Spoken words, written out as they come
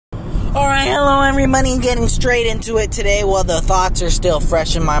Alright, hello everybody, getting straight into it today. Well, the thoughts are still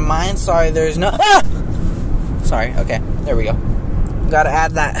fresh in my mind. Sorry, there's no... Sorry, okay, there we go. Gotta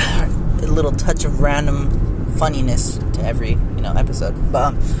add that little touch of random funniness to every, episode.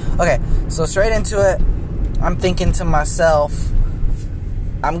 But, okay, so straight into it, I'm thinking to myself,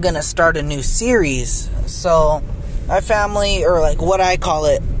 I'm gonna start a new series. So, my family, or like what I call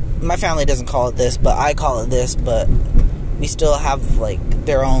it, my family doesn't call it this, but I call it this, but we still have like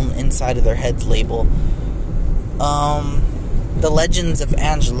their own inside of their heads label. The Legends of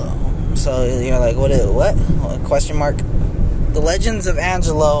Angelo. So you're like, what? Question mark. The Legends of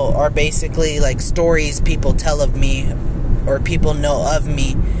Angelo are basically like stories people tell of me, or people know of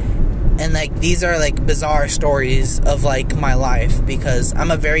me. And like these are like bizarre stories of like my life, because I'm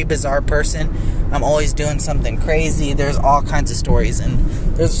a very bizarre person. I'm always doing something crazy. There's all kinds of stories, and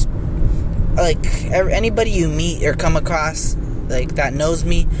there's like anybody you meet or come across like that knows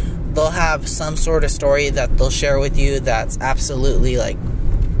me, they'll have some sort of story that they'll share with you that's absolutely like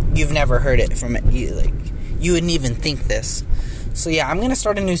you've never heard it from you, like you wouldn't even think this. So yeah, I'm gonna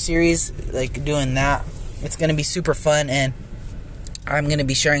start a new series like doing that. It's gonna be super fun, and I'm gonna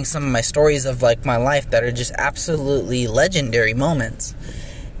be sharing some of my stories of like my life that are just absolutely legendary moments.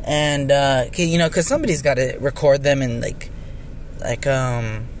 And because somebody's got to record them and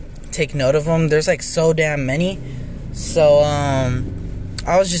take note of them. There's like so damn many. So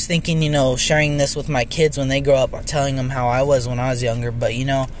I was just thinking, sharing this with my kids when they grow up, telling them how I was when I was younger. But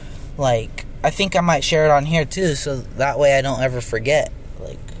I think I might share it on here too, so that way I don't ever forget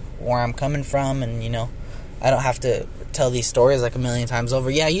like where I'm coming from, and I don't have to tell these stories like a million times over.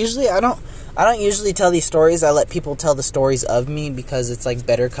 Yeah, usually I don't usually tell these stories. I let people tell the stories of me, because it's like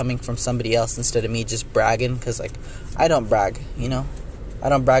better coming from somebody else instead of me just bragging, because like I don't brag, I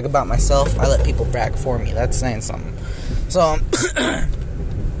don't brag about myself. I let people brag for me. That's saying something. So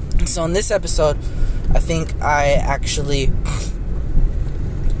so in this episode, I think I actually,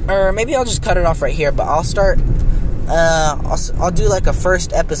 or maybe I'll just cut it off right here, but I'll start I'll do like a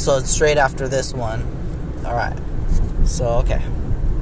first episode straight after this one. Alright, so okay.